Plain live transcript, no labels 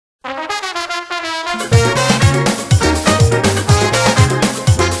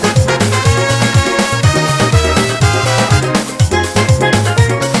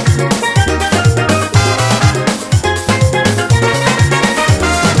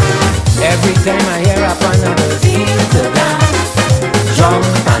time I hear up another feel to dance, jump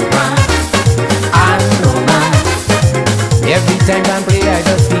and prance, and romance. Every time I play I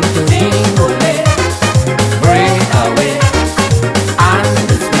just feel to jingle it, break away, and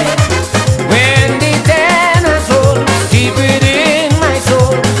display. When the tenors roll, keep it in my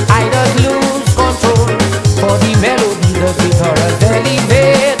soul, I just lose control. For the melody, the guitar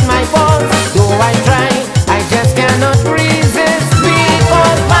elevate my pulse. Though I try, I just cannot resist.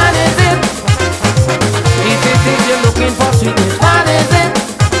 Because fun is it. If it is you're looking for sweetness, fun is it.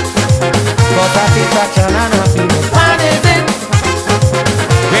 For satisfaction and happiness, fun is it.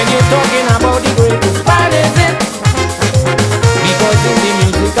 When you're talking about the greatest, fun is it. Because in the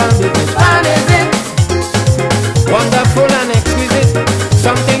musical business, fun is it. Wonderful and exquisite,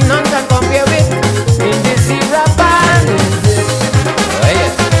 something none can compare with. In this era, fun is it. Oh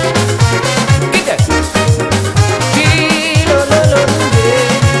yeah. Get that.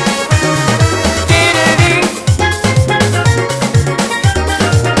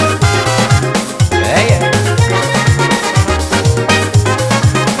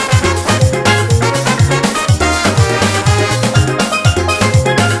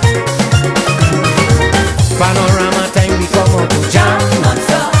 Panorama time we come out to jam on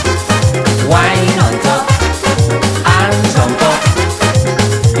top, wine on top, and jump up.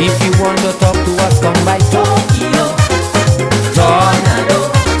 If you want to talk to us, come by Tokyo, Tornado,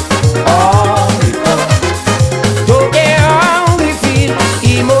 or Report. To get on we feel,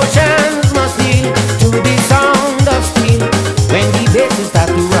 emotions must heal to the sound of steel. When the bass start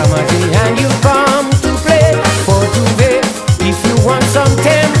to ramage and you come to play for today. If you want some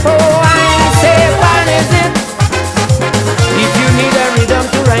tempo, I say fun is it. If you need a rhythm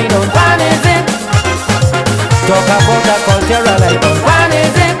to ride on, fun is it. Talk about a cultural icon, fun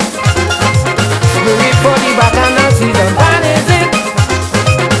is it. Spirit for the bacchanal season, fun is it.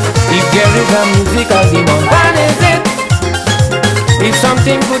 If there is a musical demon, fun is it. If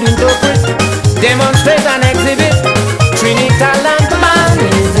something could interpret, demonstrate and exhibit, Trinidad and fun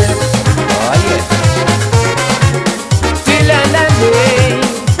is it. Oh yeah. Till and day,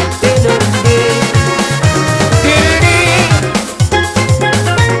 till and day.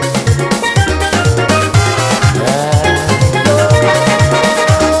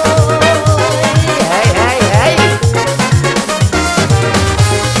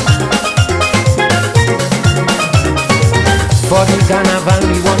 For the carnival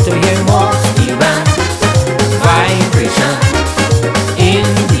we want to hear more Iran vibration in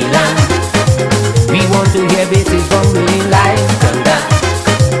the land. We want to hear basses rumbling like thunder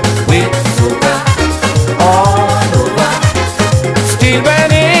with soca all over. Still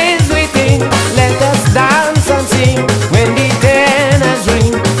when is waiting, let us dance and sing when the tenors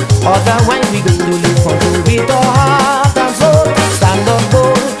ring. Otherwise we going to live for to with our heart and soul. Stand up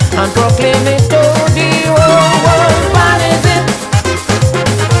bold and proclaim it to the whole world. Fun is it.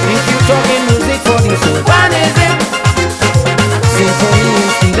 If you talking music for the soul, fun is it. Symphony in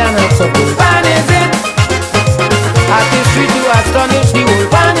steel and hearts of gold, fun is it. Artistry to astonish the whole,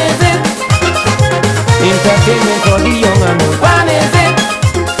 fun is it. Entertainment for the young and old, fun is it.